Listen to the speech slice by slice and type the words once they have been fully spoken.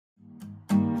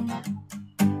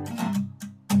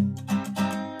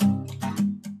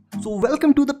So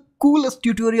welcome to the coolest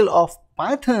tutorial of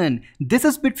Python. This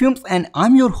is Bitfumes and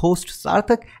I'm your host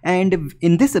Sarthak, and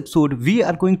in this episode we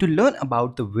are going to learn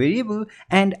about the variable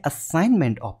and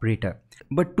assignment operator.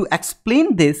 But to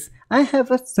explain this, I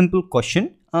have a simple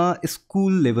question, a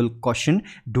school level question.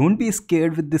 Don't be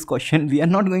scared with this question. We are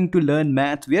not going to learn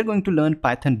maths, we are going to learn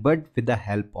Python, but with the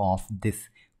help of this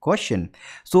question.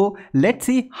 So let's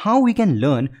see how we can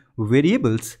learn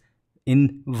variables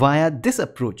in via this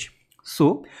approach.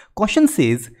 So question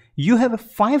says you have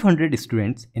 500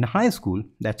 students in high school.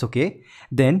 That's okay.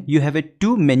 Then you have a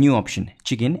two menu option,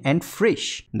 chicken and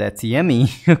fish. That's yummy.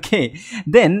 Okay.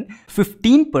 Then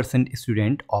 15%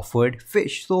 student offered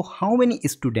fish. So how many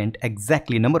student,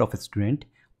 exactly number of student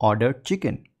ordered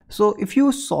chicken? So if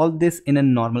you solve this in a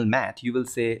normal math, you will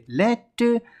say let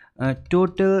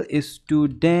total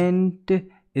student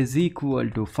is equal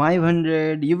to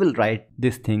 500. You will write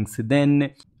these things.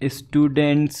 Then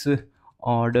students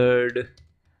ordered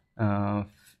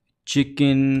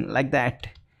chicken, like that.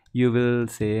 You will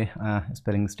say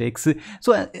spelling mistakes.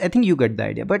 So I think you get the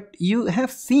idea, but you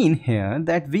have seen here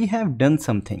that we have done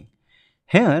something.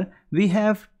 Here we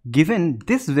have given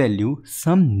this value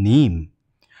some name,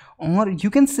 or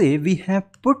you can say we have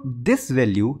put this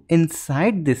value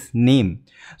inside this name.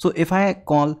 So if I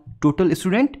call total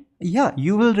student, yeah,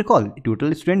 you will recall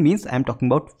total student means I'm talking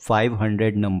about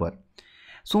 500 number.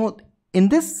 So in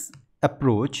this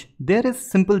approach, there is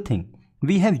simple thing.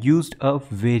 We have used a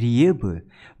variable.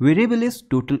 Variable is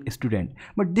total student,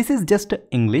 but this is just an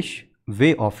English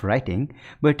way of writing.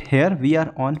 But here we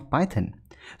are on Python.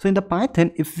 So in the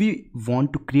Python, if we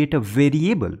want to create a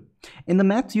variable, in the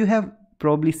maths you have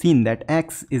probably seen that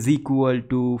x is equal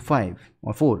to 5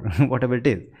 or 4, whatever it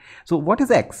is. So what is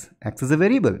x? X is a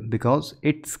variable because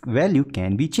its value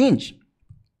can be changed.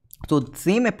 So the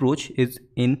same approach is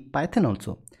in Python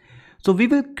also. So we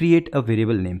will create a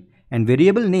variable name, and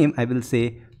variable name I will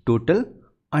say total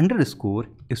underscore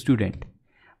student.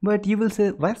 But you will say,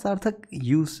 why Sarthak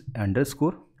use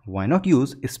underscore? Why not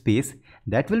use space?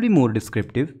 That will be more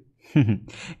descriptive.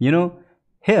 You know,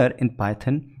 here in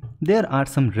Python there are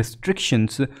some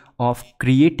restrictions of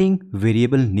creating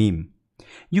variable name.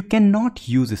 You cannot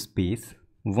use space.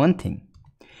 One thing,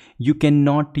 you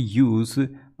cannot use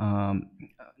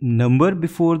number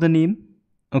before the name.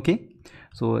 Okay,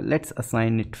 so let's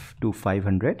assign it to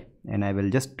 500, and I will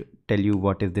just tell you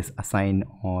what is this assign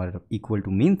or equal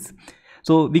to means.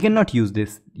 So we cannot use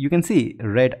this. You can see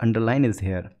red underline is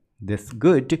here. This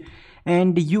good.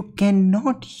 And you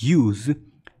cannot use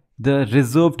the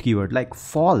reserved keyword like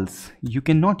false. You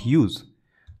cannot use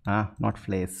not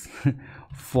place.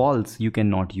 False you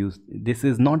cannot use. This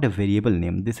is not a variable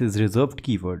name, this is reserved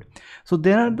keyword. So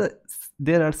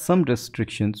there are some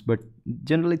restrictions, but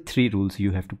generally 3 rules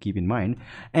you have to keep in mind.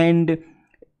 And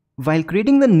while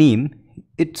creating the name,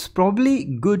 it's probably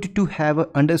good to have an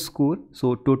underscore.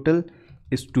 So total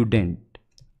student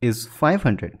is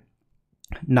 500.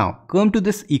 Now come to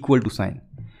this equal to sign.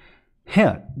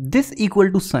 Here this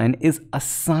equal to sign is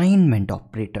assignment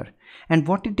operator, and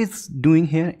what it is doing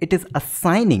here, it is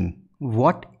assigning.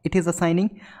 What it is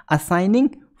assigning?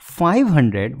 Assigning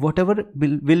 500, whatever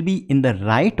will be in the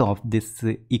right of this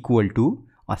equal to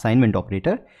assignment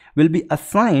operator will be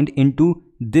assigned into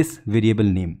this variable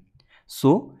name.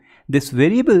 So this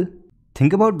variable,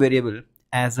 think about variable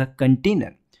as a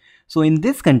container. So in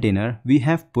this container we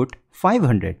have put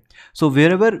 500. So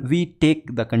wherever we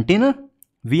take the container,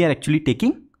 we are actually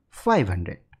taking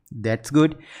 500. That's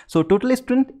good. So total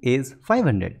student is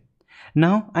 500.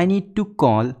 Now I need to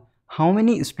call how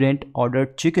many student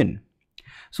ordered chicken.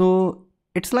 So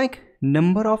it's like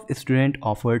number of student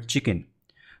offered chicken.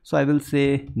 So I will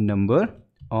say number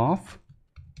of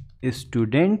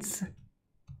students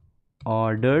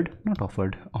ordered, not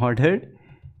offered, ordered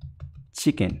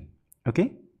chicken.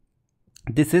 Okay,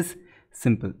 this is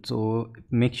simple. So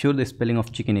make sure the spelling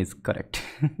of chicken is correct.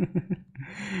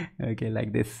 Okay,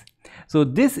 like this. So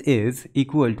this is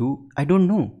equal to, I don't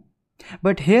know,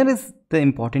 but here is the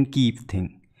important key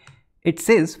thing. It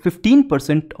says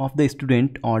 15% of the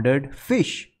student ordered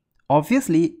fish.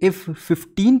 Obviously if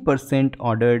 15%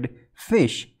 ordered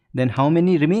fish, then how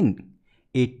many remain?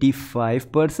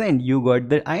 85%. You got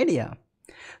the idea.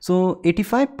 So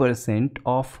 85%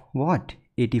 of what?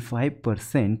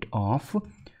 85% of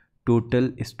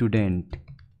total student,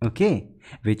 okay,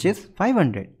 which is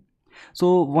 500.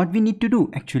 So what we need to do,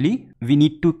 actually we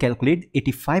need to calculate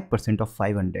 85% of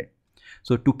 500.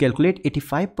 So to calculate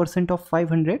 85% of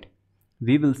 500,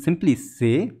 we will simply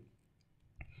say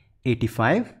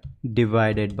 85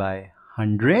 divided by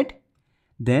 100,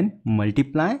 then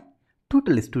multiply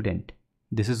total student.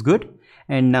 This is good.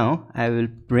 And now I will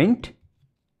print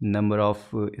number of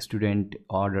student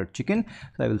ordered chicken.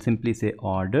 So I will simply say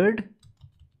ordered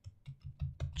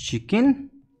chicken,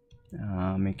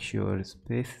 make sure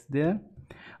space there.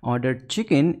 Ordered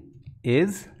chicken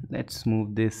is, let's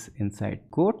move this inside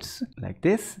quotes like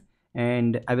this,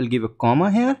 and I will give a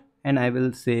comma here, and I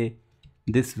will say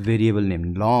this variable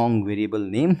name, long variable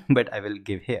name, but I will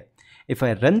give here. If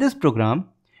I run this program,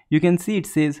 you can see it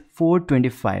says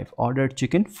 425 ordered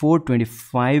chicken,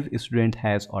 425 student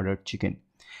has ordered chicken.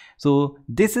 So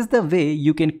this is the way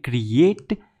you can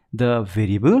create the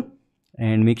variable,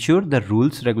 and make sure the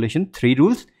rules, regulation, 3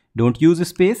 rules: don't use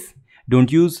space,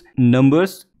 don't use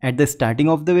numbers at the starting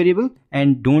of the variable,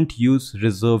 and don't use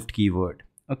reserved keyword.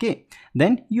 Okay,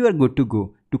 then you are good to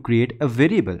go to create a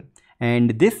variable.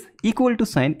 And this equal to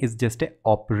sign is just a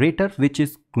operator which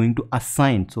is going to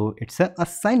assign, so it's a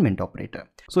assignment operator.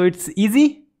 So it's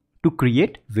easy to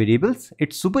create variables.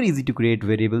 It's super easy to create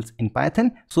variables in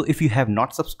Python. So if you have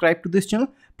not subscribed to this channel,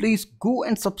 please go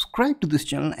and subscribe to this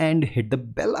channel and hit the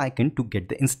bell icon to get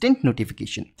the instant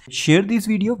notification. Share this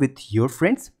video with your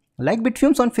friends. Like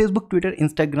Bitfilms on Facebook, Twitter,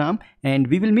 Instagram, and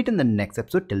we will meet in the next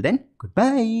episode. Till then,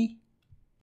 goodbye.